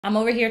I'm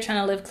over here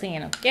trying to live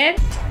clean, okay?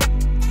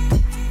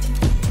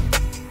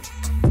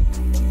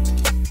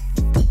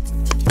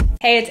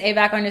 Hey, it's A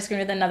back on your screen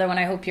with another one.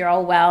 I hope you're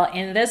all well.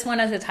 In this one,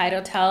 as the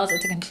title tells,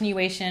 it's a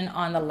continuation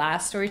on the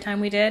last story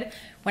time we did.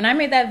 When I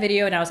made that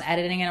video and I was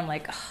editing it, I'm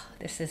like, oh,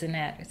 this isn't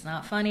it. It's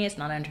not funny, it's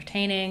not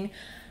entertaining,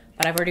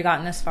 but I've already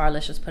gotten this far.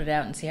 Let's just put it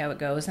out and see how it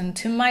goes. And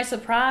to my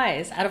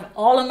surprise, out of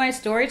all of my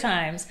story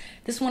times,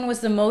 this one was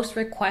the most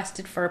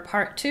requested for a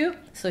part 2.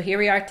 So here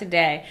we are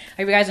today.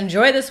 I hope you guys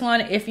enjoy this one.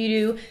 If you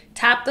do,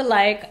 tap the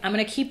like. I'm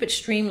gonna keep it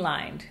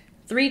streamlined.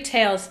 3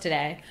 tales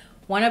today.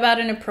 One about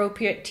an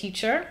appropriate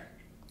teacher.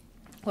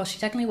 Well, she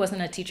technically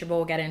wasn't a teacher, but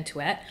we'll get into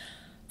it.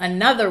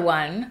 Another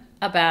one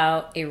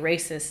about a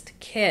racist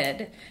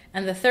kid.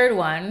 And the third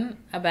one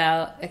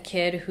about a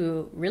kid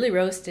who really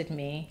roasted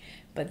me.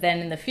 But then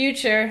in the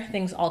future,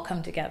 things all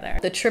come together.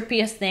 The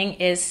trippiest thing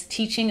is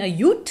teaching a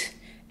youth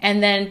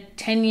and then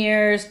 10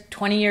 years,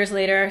 20 years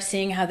later,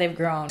 seeing how they've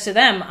grown. To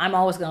them, I'm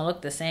always gonna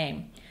look the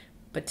same.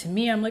 But to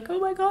me, I'm like, oh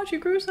my gosh, you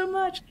grew so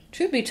much.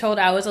 Truth be told,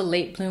 I was a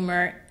late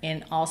bloomer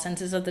in all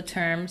senses of the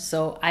term,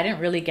 so I didn't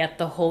really get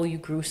the whole you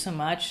grew so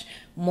much.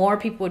 More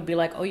people would be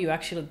like, oh, you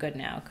actually look good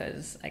now,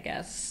 because I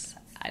guess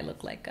I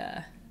look like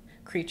a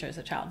creature as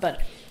a child.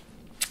 But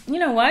you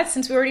know what?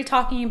 Since we're already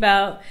talking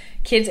about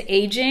kids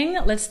aging,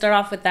 let's start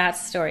off with that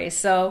story.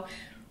 So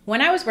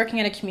when I was working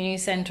at a community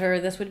center,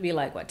 this would be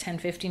like, what, 10,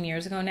 15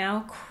 years ago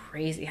now?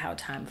 Crazy how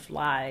time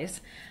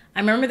flies. I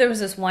remember there was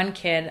this one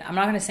kid, I'm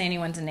not going to say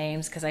anyone's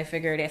names because I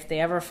figured if they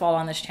ever fall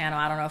on this channel,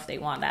 I don't know if they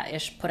want that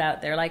ish put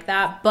out there like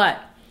that.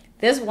 But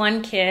this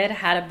one kid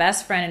had a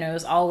best friend and it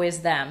was always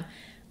them.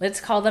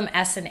 Let's call them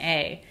S and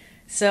A.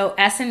 So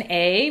S and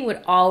A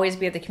would always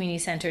be at the community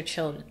center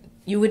children.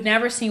 You would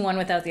never see one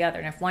without the other.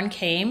 And if one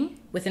came,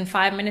 within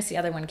 5 minutes, the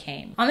other one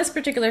came. On this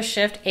particular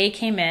shift, A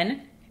came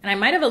in, and I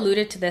might have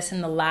alluded to this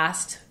in the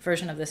last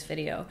version of this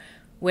video,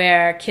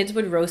 where kids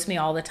would roast me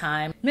all the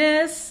time.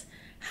 Miss,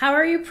 how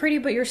are you pretty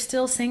but you're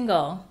still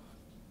single?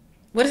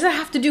 What does that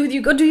have to do with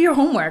you? Go do your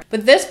homework.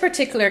 But this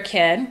particular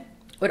kid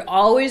would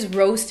always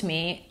roast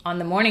me on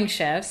the morning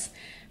shifts,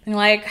 being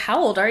like, how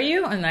old are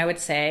you? And I would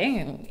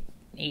say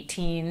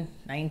 18,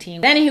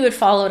 19. Then he would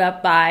follow it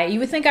up by, you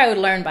would think I would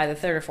learn by the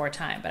 3rd or 4th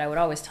time, but I would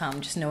always tell him,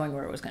 just knowing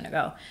where it was going to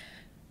go.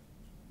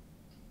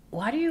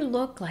 Why do you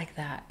look like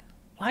that?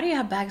 Why do you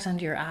have bags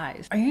under your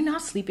eyes? Are you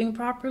not sleeping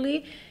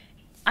properly?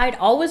 I'd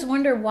always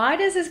wonder, why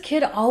does this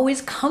kid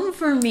always come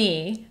for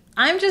me?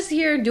 I'm just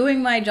here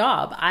doing my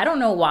job. I don't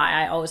know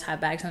why I always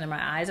have bags under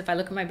my eyes. If I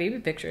look at my baby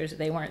pictures,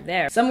 they weren't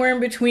there. Somewhere in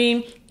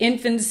between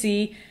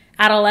infancy,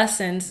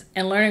 adolescence,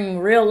 and learning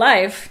real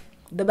life,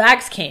 the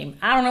bags came.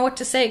 I don't know what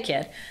to say,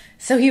 kid.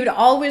 So he would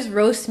always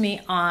roast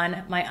me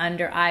on my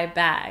under eye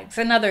bags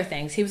and other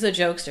things. He was a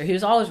jokester. He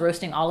was always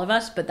roasting all of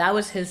us, but that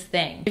was his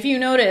thing. If you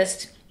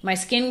noticed, my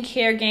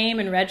skincare game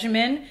and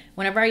regimen,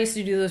 whenever I used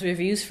to do those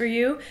reviews for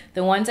you,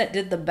 the ones that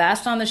did the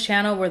best on this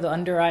channel were the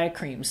under eye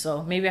creams.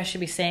 So maybe I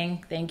should be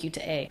saying thank you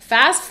to A.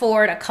 Fast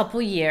forward a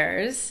couple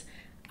years,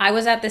 I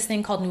was at this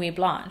thing called Nuit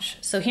Blanche.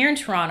 So here in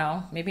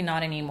Toronto, maybe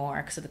not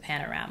anymore because of the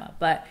panorama,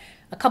 but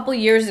a couple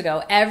years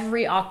ago,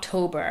 every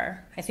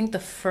October, I think the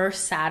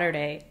first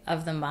Saturday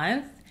of the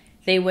month,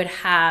 they would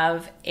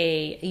have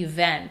a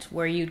event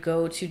where you'd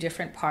go to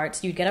different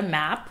parts. You'd get a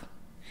map.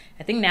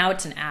 I think now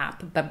it's an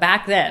app, but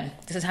back then,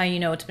 this is how you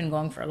know it's been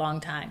going for a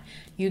long time.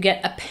 You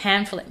get a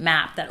pamphlet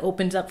map that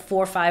opens up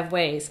 4 or 5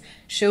 ways,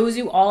 shows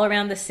you all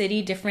around the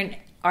city, different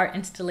art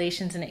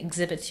installations and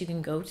exhibits you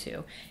can go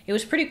to. It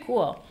was pretty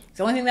cool.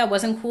 The only thing that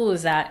wasn't cool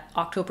is that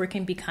October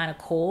can be kind of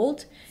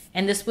cold,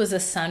 and this was a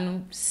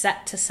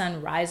sunset to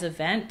sunrise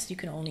event. You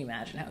can only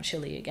imagine how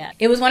chilly it gets.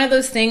 It was one of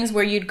those things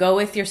where you'd go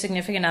with your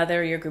significant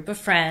other, your group of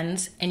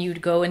friends, and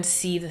you'd go and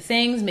see the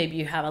things. Maybe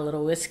you have a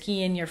little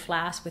whiskey in your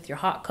flask with your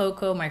hot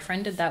cocoa. My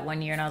friend did that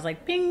one year, and I was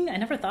like, bing, I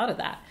never thought of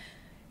that.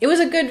 It was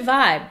a good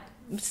vibe.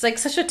 It's like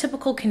such a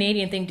typical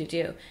Canadian thing to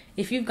do.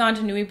 If you've gone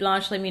to Nuit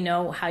Blanche, let me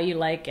know how you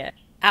like it.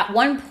 At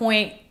one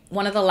point,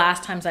 one of the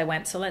last times I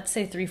went, so let's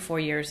say 3 or 4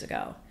 years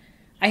ago,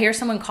 I hear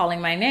someone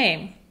calling my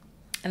name.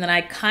 And then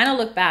I kind of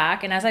look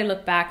back, and as I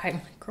look back, I'm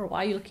like, girl,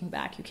 why are you looking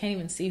back? You can't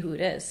even see who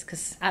it is.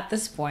 Because at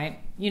this point,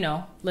 you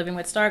know, living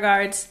with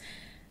Stargardts,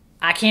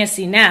 I can't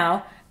see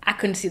now. I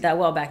couldn't see that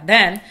well back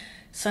then.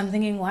 So I'm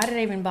thinking, why did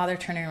I even bother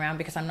turning around?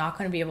 Because I'm not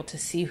going to be able to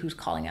see who's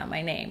calling out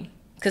my name.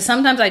 Because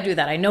sometimes I do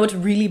that. I know it's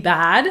really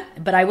bad,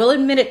 but I will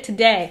admit it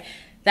today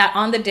that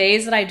on the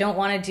days that I don't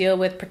want to deal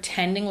with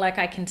pretending like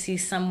I can see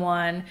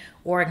someone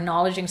or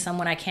acknowledging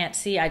someone I can't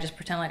see, I just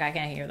pretend like I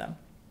can't hear them.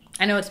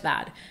 I know it's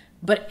bad.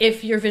 But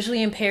if you're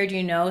visually impaired,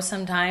 you know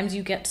sometimes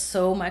you get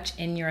so much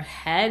in your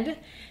head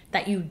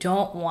that you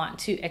don't want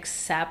to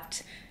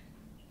accept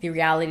the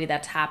reality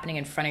that's happening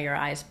in front of your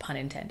eyes, pun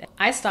intended.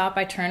 I stop,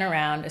 I turn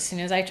around. As soon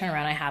as I turn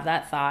around, I have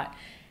that thought.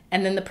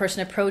 And then the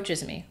person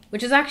approaches me,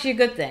 which is actually a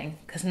good thing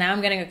because now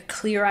I'm getting a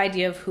clear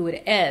idea of who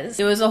it is.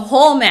 It was a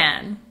whole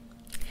man.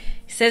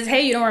 He says,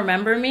 hey, you don't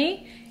remember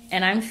me?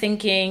 And I'm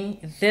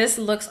thinking, this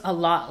looks a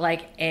lot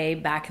like A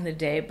back in the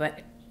day,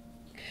 but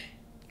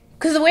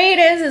because the way it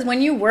is when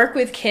you work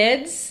with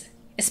kids,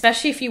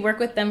 especially if you work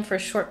with them for a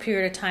short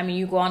period of time and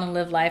you go on and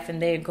live life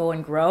and they go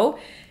and grow,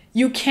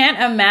 you can't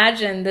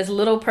imagine this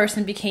little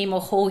person became a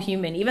whole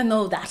human, even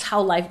though that's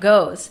how life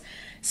goes.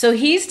 So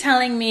he's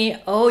telling me,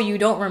 oh, you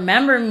don't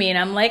remember me. And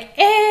I'm like,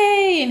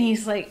 hey. And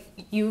he's like,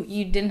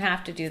 you didn't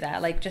have to do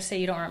that. Like, just say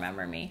you don't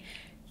remember me.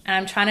 And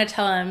I'm trying to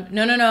tell him,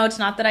 no, it's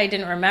not that I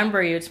didn't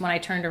remember you. It's when I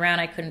turned around,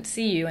 I couldn't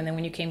see you. And then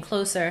when you came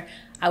closer,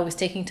 I was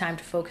taking time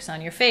to focus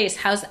on your face.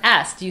 How's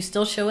S? Do you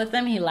still chill with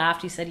them? He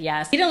laughed. He said,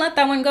 yes. He didn't let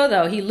that one go,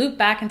 though. He looped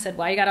back and said,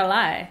 why you gotta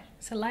lie? I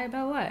said, lie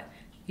about what?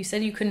 You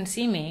said you couldn't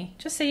see me.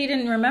 Just say you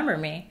didn't remember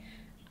me.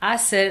 I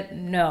said,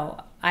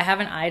 no, I have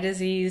an eye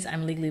disease.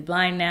 I'm legally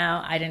blind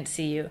now. I didn't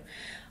see you.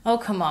 Oh,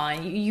 come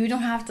on. You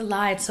don't have to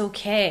lie. It's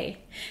okay.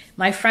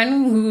 My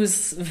friend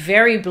who's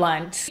very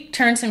blunt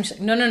turns to him, she's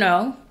like,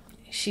 no.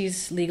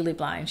 She's legally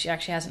blind. She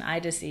actually has an eye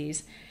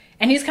disease.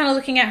 And he's kind of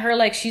looking at her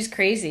like she's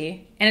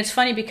crazy. And it's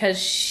funny because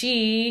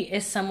she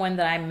is someone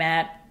that I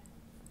met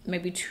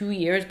maybe 2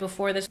 years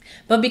before this.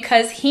 But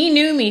because he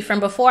knew me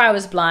from before I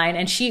was blind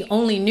and she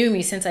only knew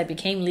me since I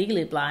became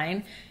legally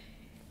blind,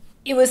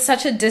 it was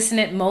such a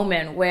dissonant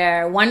moment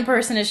where one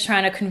person is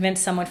trying to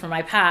convince someone from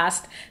my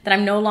past that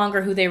I'm no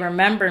longer who they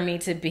remember me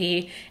to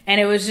be.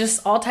 And it was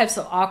just all types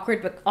of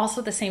awkward, but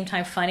also at the same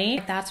time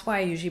funny. That's why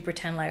I usually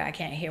pretend like I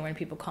can't hear when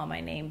people call my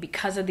name,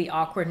 because of the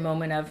awkward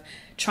moment of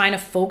trying to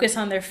focus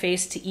on their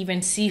face to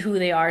even see who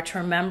they are, to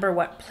remember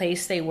what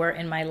place they were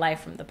in my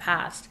life from the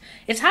past.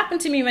 It's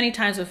happened to me many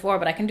times before,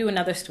 but I can do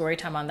another story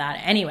time on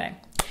that. Anyway,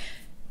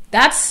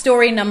 that's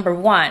story number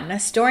one.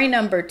 Story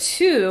number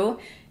two,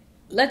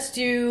 let's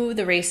do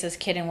the racist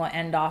kid and we'll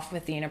end off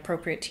with the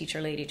inappropriate teacher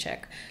lady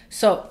chick.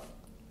 So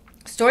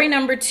story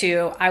number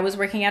two, I was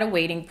working at a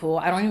wading pool.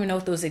 I don't even know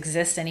if those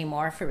exist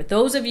anymore. For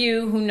those of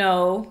you who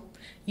know,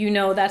 you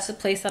know that's a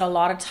place that a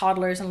lot of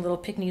toddlers and little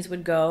picnics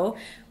would go,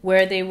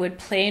 where they would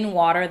play in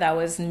water that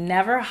was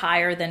never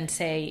higher than,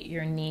 say,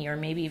 your knee or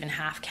maybe even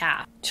half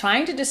calf.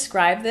 Trying to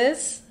describe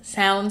this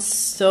sounds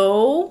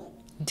so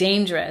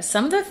dangerous.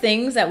 Some of the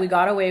things that we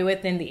got away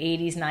with in the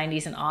 80s,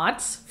 90s, and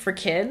aughts for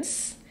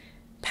kids,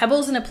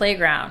 pebbles in a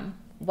playground.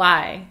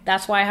 Why?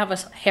 That's why I have a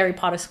Harry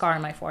Potter scar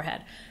on my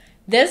forehead.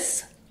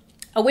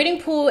 A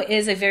wading pool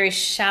is a very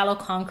shallow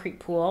concrete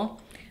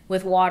pool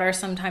with water,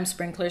 sometimes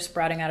sprinklers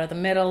sprouting out of the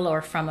middle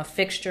or from a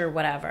fixture,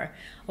 whatever.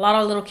 A lot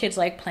of little kids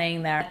like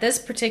playing there. This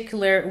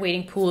particular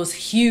wading pool is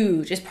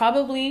huge. It's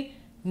probably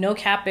no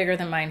cap bigger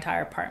than my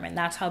entire apartment.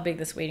 That's how big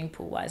this wading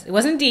pool was. It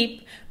wasn't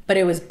deep, but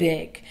it was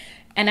big.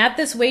 And at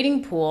this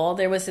wading pool,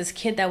 there was this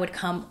kid that would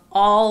come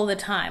all the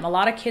time. A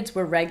lot of kids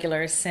were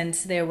regulars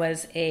since there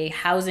was a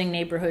housing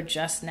neighborhood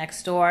just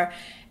next door.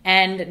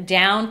 And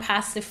down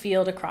past the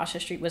field across the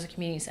street was a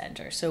community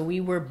center. So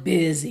we were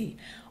busy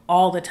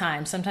all the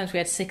time. Sometimes we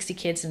had 60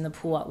 kids in the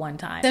pool at one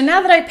time. So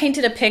now that I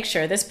painted a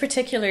picture, this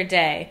particular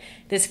day,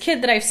 this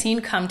kid that I've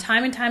seen come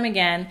time and time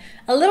again,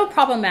 a little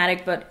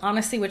problematic, but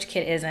honestly, which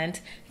kid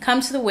isn't,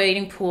 comes to the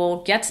wading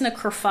pool, gets in a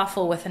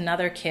kerfuffle with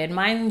another kid.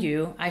 Mind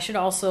you, I should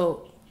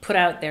also put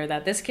out there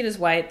that this kid is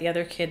white, the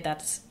other kid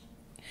that's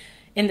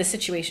in the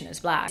situation is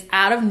black.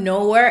 Out of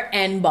nowhere,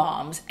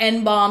 N-bombs.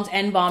 And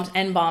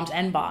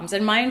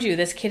mind you,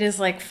 this kid is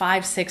like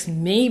 5, 6,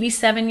 maybe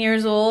 7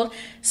 years old.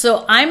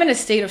 So I'm in a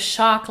state of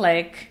shock,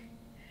 like,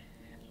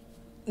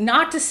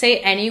 not to say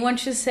anyone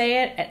should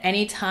say it at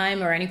any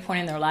time or any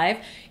point in their life.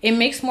 It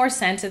makes more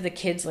sense if the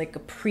kid's like a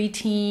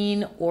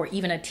preteen or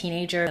even a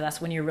teenager. That's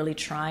when you're really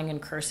trying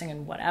and cursing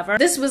and whatever.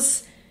 It's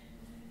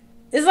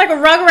like a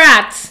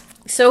Rugrat.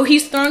 So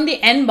he's throwing the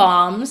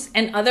N-bombs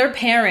and other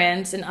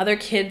parents and other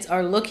kids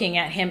are looking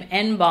at him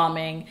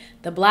N-bombing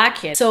the black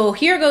kid. So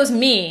here goes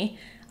me.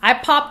 I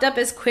popped up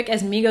as quick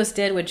as Migos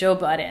did with Joe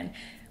Budden.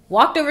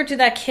 Walked over to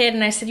that kid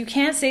and I said, you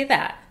can't say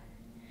that.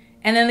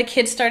 And then the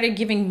kid started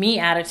giving me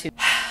attitude.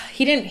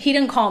 He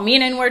didn't call me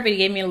an N-word, but he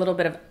gave me a little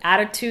bit of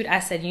attitude. I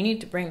said, you need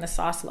to bring the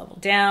sauce level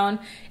down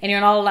and you're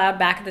not allowed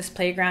back at this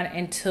playground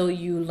until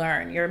you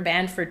learn. You're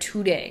banned for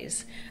 2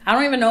 days. I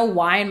don't even know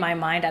why in my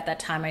mind at that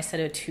time I said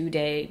a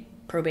 2-day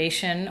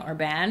probation or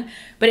ban,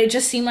 but it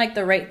just seemed like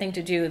the right thing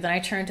to do. Then I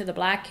turned to the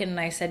black kid and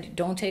I said,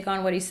 don't take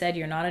on what he said.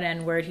 You're not an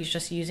N-word. He's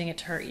just using it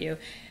to hurt you.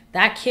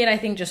 That kid, I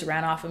think, just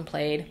ran off and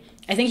played.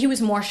 I think he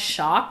was more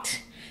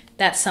shocked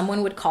that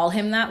someone would call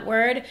him that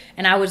word.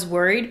 And I was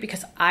worried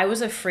because I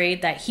was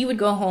afraid that he would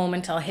go home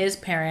and tell his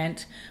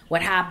parent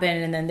what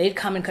happened and then they'd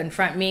come and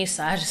confront me.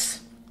 So I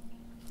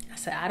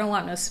said, I don't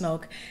want no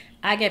smoke.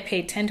 I get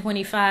paid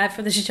 $10.25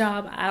 for this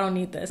job. I don't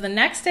need this. The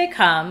next day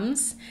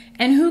comes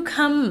and who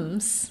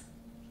comes?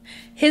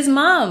 His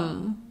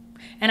mom.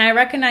 And I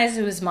recognized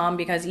it was his mom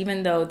because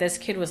even though this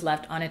kid was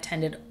left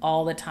unattended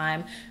all the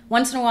time,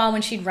 once in a while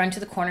when she'd run to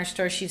the corner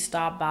store, she'd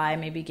stop by,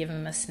 maybe give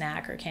him a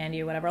snack or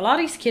candy or whatever. A lot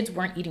of these kids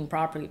weren't eating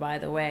properly, by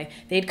the way.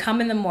 They'd come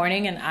in the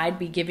morning and I'd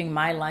be giving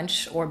my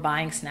lunch or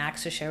buying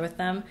snacks to share with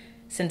them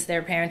since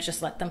their parents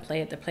just let them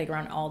play at the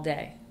playground all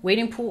day.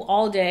 Wading pool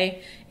all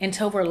day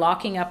until we're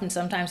locking up and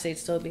sometimes they'd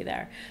still be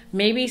there.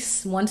 Maybe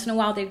once in a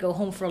while they'd go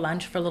home for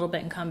lunch for a little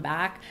bit and come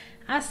back.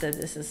 I said,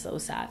 this is so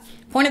sad.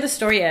 Point of the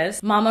story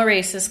is Mama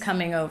Racist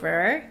coming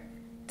over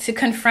to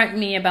confront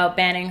me about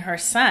banning her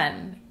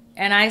son.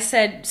 And I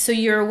said, so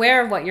you're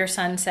aware of what your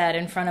son said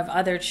in front of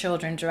other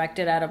children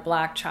directed at a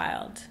black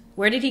child.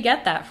 Where did he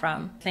get that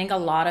from? I think a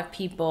lot of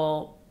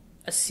people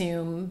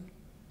assume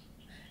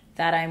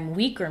that I'm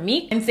weak or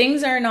meek. And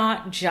things are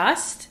not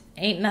just,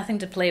 ain't nothing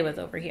to play with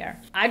over here.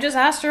 I just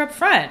asked her up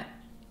front.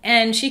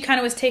 And she kind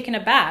of was taken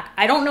aback.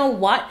 I don't know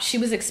what she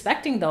was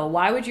expecting though.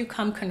 Why would you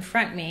come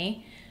confront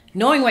me,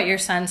 knowing what your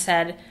son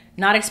said,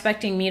 not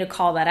expecting me to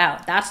call that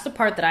out? That's the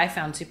part that I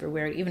found super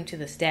weird, even to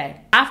this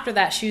day. After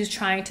that, she was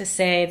trying to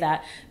say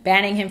that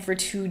banning him for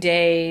 2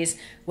 days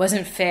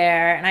wasn't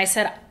fair. And I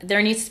said,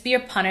 there needs to be a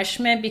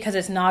punishment because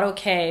it's not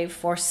okay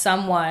for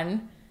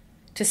someone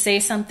to say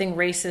something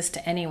racist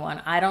to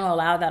anyone. I don't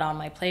allow that on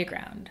my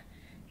playground.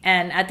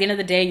 And at the end of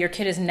the day, your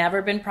kid has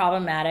never been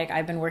problematic.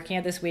 I've been working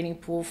at this wading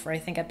pool for, I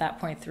think at that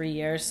point, 3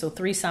 years. So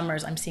 3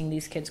 summers, I'm seeing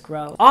these kids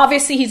grow.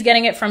 Obviously, he's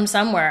getting it from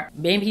somewhere.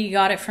 Maybe he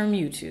got it from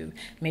YouTube.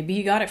 Maybe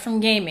he got it from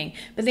gaming.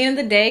 But at the end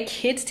of the day,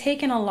 kids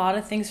take in a lot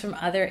of things from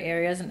other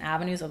areas and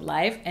avenues of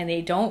life, and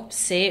they don't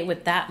say it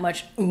with that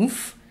much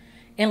oomph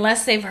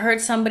unless they've heard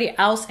somebody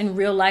else in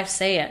real life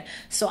say it.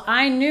 So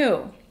I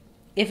knew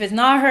if it's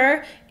not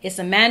her, it's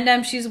a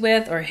mandem she's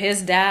with or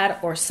his dad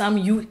or some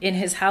youth in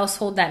his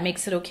household that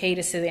makes it okay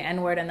to say the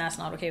N-word, and that's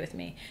not okay with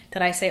me.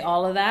 Did I say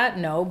all of that?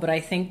 No, but I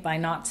think by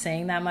not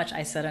saying that much,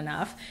 I said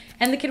enough.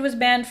 And the kid was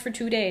banned for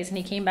 2 days, and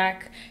he came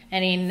back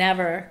and he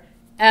never,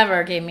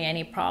 ever gave me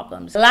any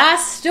problems.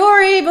 Last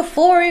story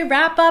before we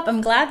wrap up.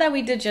 I'm glad that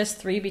we did just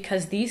 3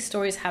 because these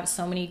stories have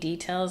so many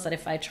details that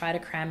if I try to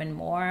cram in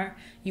more,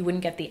 you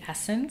wouldn't get the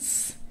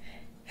essence.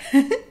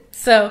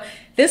 So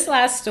this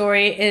last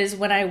story is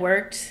when I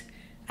worked.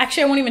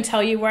 Actually, I won't even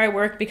tell you where I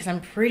worked because I'm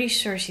pretty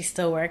sure she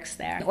still works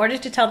there. In order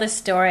to tell this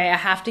story, I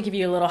have to give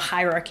you a little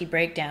hierarchy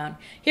breakdown.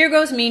 Here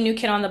goes me, new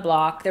kid on the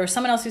block. There was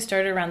someone else who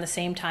started around the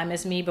same time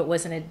as me, but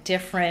was in a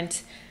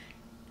different,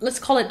 let's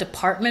call it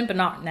department, but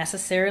not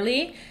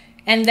necessarily.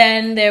 And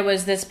then there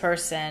was this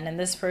person, and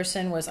this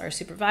person was our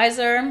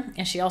supervisor,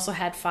 and she also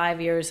had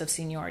 5 years of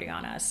seniority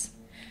on us.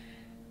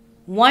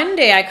 One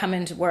day I come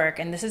into work,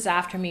 and this is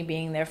after me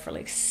being there for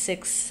like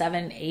 6,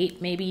 7,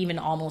 8, maybe even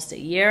almost a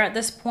year at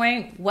this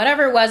point.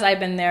 Whatever it was,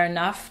 I've been there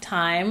enough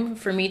time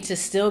for me to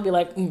still be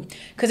like,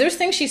 because there's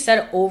things she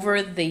said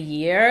over the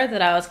year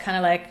that I was kind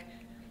of like,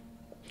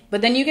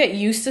 but then you get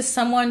used to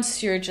someone,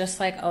 so you're just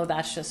like, oh,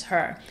 that's just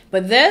her.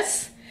 But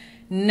this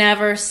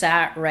never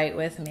sat right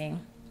with me.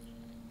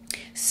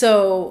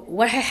 So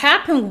what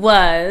happened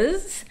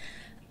was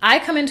I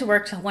come into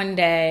work one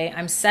day,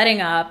 I'm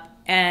setting up,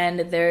 and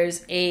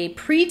there's a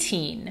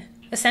preteen.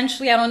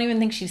 Essentially, I don't even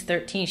think she's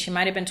 13. She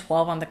might have been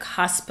 12 on the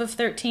cusp of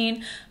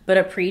 13, but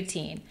a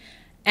preteen.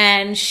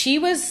 And she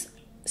was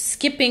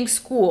skipping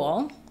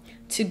school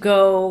to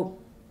go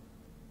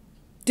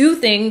do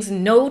things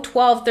no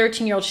 12,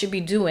 13-year-old should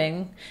be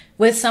doing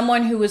with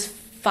someone who was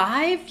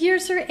 5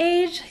 years her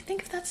age. I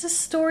think if that's the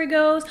story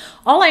goes.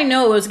 All I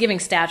know was giving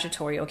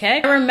statutory,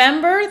 okay? I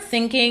remember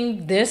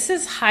thinking this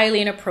is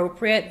highly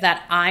inappropriate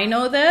that I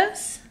know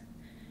this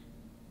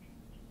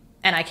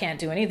and I can't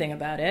do anything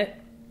about it.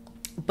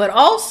 But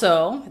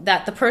also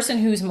that the person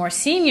who's more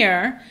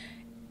senior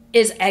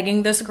is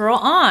egging this girl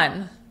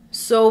on.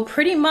 So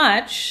pretty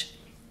much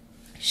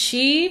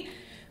she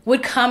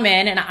would come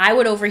in and I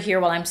would overhear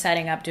while I'm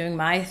setting up doing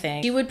my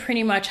thing. She would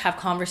pretty much have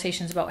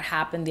conversations about what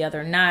happened the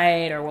other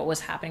night or what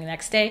was happening the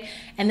next day.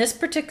 And this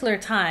particular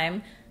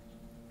time,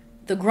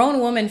 the grown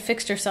woman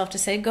fixed herself to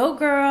say, go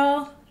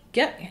girl,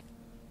 get.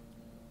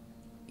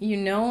 You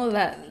know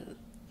that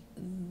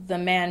the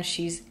man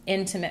she's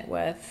intimate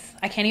with,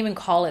 I can't even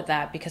call it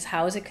that because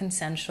how is it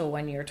consensual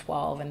when you're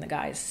 12 and the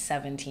guy's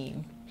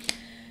 17?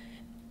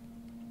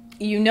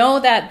 You know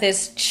that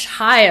this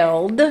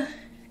child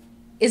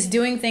is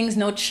doing things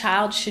no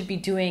child should be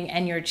doing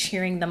and you're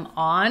cheering them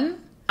on.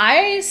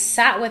 I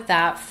sat with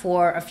that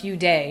for a few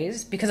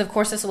days because of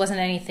course this wasn't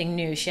anything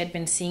new. She had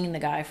been seeing the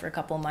guy for a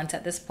couple of months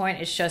at this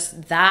point. It's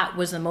just that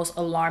was the most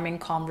alarming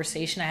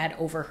conversation I had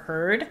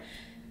overheard.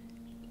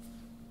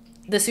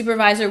 The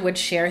supervisor would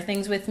share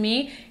things with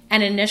me.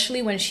 And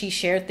initially when she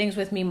shared things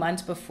with me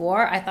months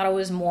before, I thought it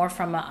was more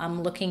from a,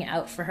 I'm looking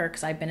out for her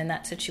because I've been in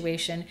that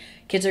situation.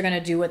 Kids are going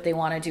to do what they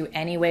want to do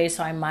anyway,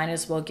 so I might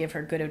as well give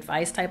her good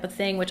advice type of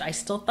thing, which I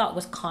still thought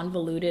was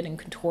convoluted and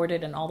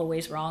contorted and all the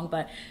ways wrong.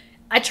 But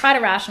I try to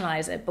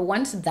rationalize it. But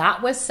once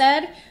that was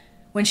said,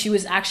 when she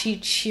was actually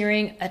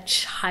cheering a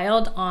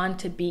child on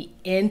to be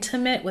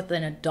intimate with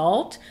an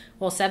adult,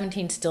 well,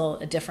 17 is still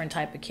a different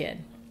type of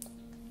kid.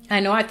 I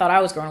know I thought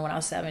I was grown when I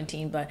was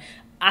 17, but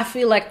I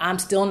feel like I'm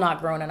still not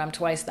grown and I'm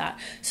twice that.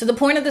 So the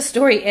point of the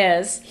story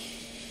is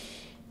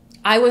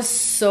I was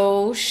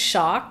so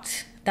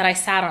shocked that I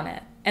sat on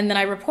it and then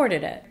I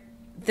reported it.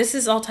 This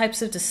is all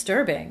types of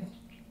disturbing.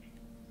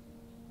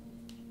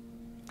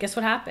 Guess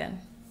what happened?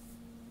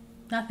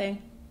 Nothing.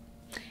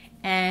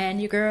 And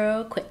your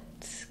girl quit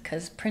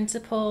because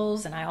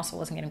principals, and I also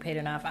wasn't getting paid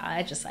enough.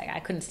 I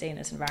couldn't stay in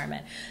this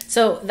environment.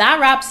 So that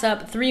wraps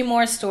up 3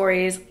 more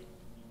stories.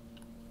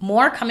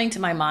 more coming to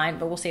my mind,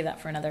 but we'll save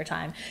that for another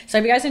time. So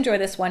if you guys enjoy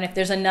this one, if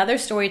there's another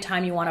story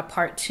time you want a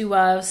part 2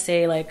 of,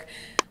 say like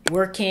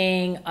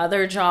working,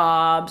 other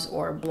jobs,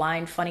 or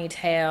blind funny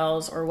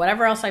tales, or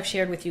whatever else I've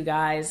shared with you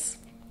guys,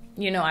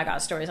 you know I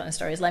got stories on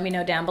stories. Let me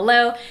know down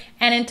below.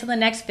 And until the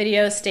next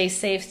video, stay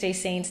safe, stay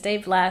sane, stay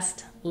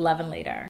blessed. Love and later.